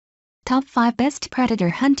Top 5 Best Predator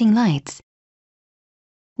Hunting Lights.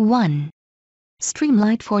 1.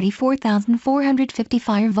 Streamlight 44450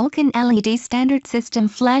 Fire Vulcan LED Standard System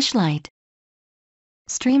Flashlight.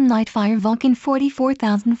 Streamlight Fire Vulcan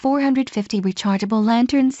 44450 Rechargeable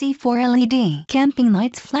Lantern C4 LED Camping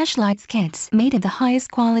Lights Flashlights Kits made of the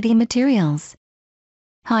highest quality materials.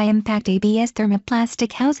 High-impact ABS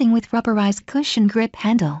thermoplastic housing with rubberized cushion grip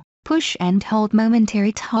handle. Push and hold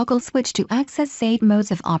momentary toggle switch to access 8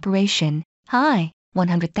 modes of operation. High,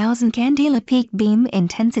 100,000 candela peak beam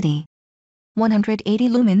intensity. 180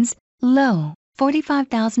 lumens. Low,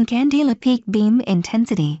 45,000 candela peak beam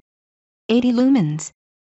intensity. 80 lumens.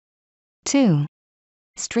 2.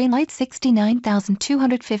 Streamlight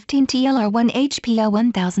 69215 TLR1 HPA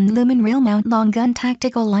 1000 lumen Rail Mount Long Gun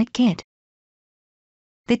Tactical Light Kit.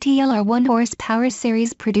 The TLR1 horsepower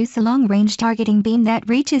series produce a long-range targeting beam that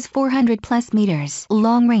reaches 400+ meters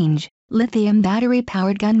long-range, lithium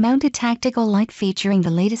battery-powered gun-mounted tactical light featuring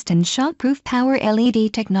the latest in shock-proof power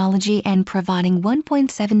LED technology and providing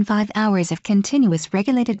 1.75 hours of continuous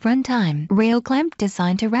regulated runtime. Rail clamp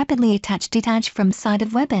designed to rapidly detach from side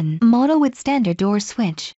of weapon model with standard door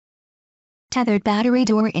switch. Tethered battery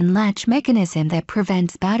door in latch mechanism that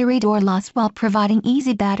prevents battery door loss while providing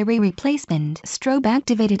easy battery replacement. Strobe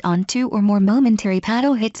activated on 2 or more momentary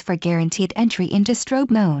paddle hits for guaranteed entry into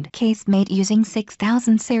strobe mode. Case made using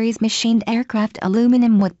 6000 series machined aircraft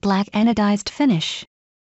aluminum with black anodized finish.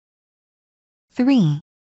 3.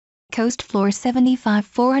 Coast Floor 75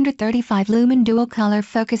 435 Lumen Dual Color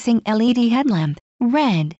Focusing LED Headlamp,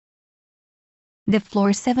 Red. The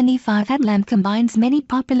Floor 75 headlamp combines many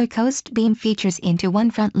popular coast beam features into one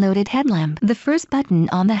front-loaded headlamp. The first button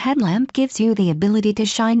on the headlamp gives you the ability to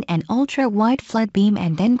shine an ultra-wide flood beam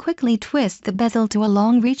and then quickly twist the bezel to a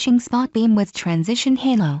long-reaching spot beam with transition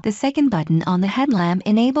halo. The second button on the headlamp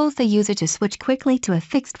enables the user to switch quickly to a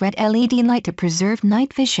fixed red LED light to preserve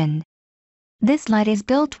night vision. This light is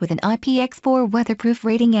built with an IPX4 weatherproof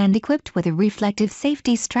rating and equipped with a reflective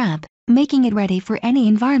safety strap, making it ready for any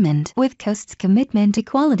environment. With Coast's commitment to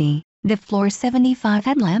quality, the Floor 75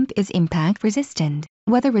 headlamp is impact-resistant,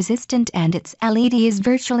 weather-resistant and its LED is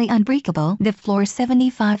virtually unbreakable. The Floor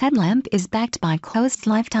 75 headlamp is backed by Coast's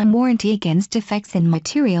lifetime warranty against defects in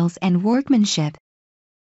materials and workmanship.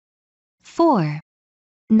 4.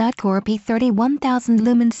 Nitecore P30 1000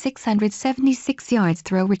 Lumen 676 yards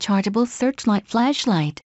throw rechargeable searchlight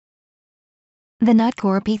flashlight. The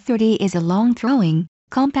Nitecore P30 is a long-throwing,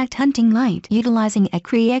 compact hunting light utilizing a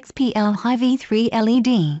Cree XPL High V3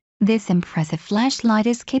 LED. This impressive flashlight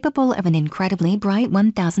is capable of an incredibly bright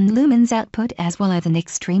 1000 lumens output as well as an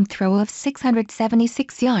extreme throw of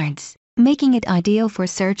 676 yards, making it ideal for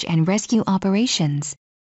search and rescue operations.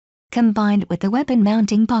 Combined with the weapon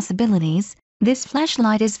mounting possibilities, this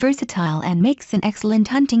flashlight is versatile and makes an excellent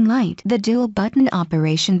hunting light. The dual-button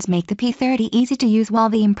operations make the P30 easy to use while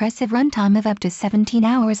the impressive runtime of up to 17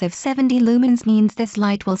 hours of 70 lumens means this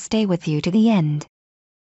light will stay with you to the end.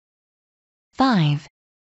 5.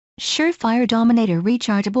 SureFire Dominator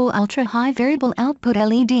Rechargeable Ultra-High Variable Output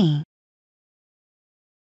LED.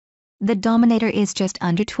 The Dominator is just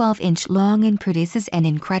under 12-inch long and produces an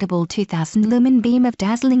incredible 2000 lumen beam of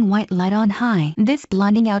dazzling white light on high. This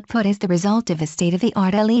blinding output is the result of a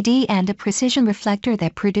state-of-the-art LED and a precision reflector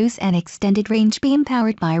that produce an extended range beam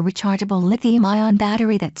powered by a rechargeable lithium-ion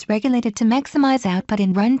battery that's regulated to maximize output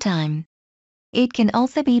in runtime. It can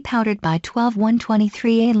also be powered by 12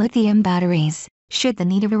 123A lithium batteries, should the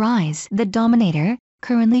need arise. The Dominator,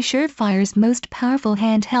 currently SureFire's most powerful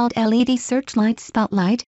handheld LED searchlight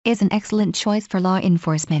spotlight, is an excellent choice for law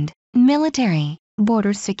enforcement, military,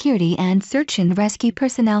 border security and search and rescue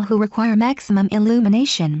personnel who require maximum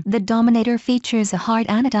illumination. The Dominator features a hard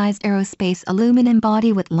anodized aerospace aluminum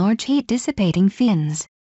body with large heat-dissipating fins.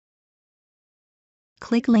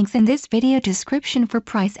 Click links in this video description for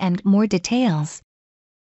price and more details.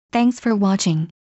 Thanks for watching.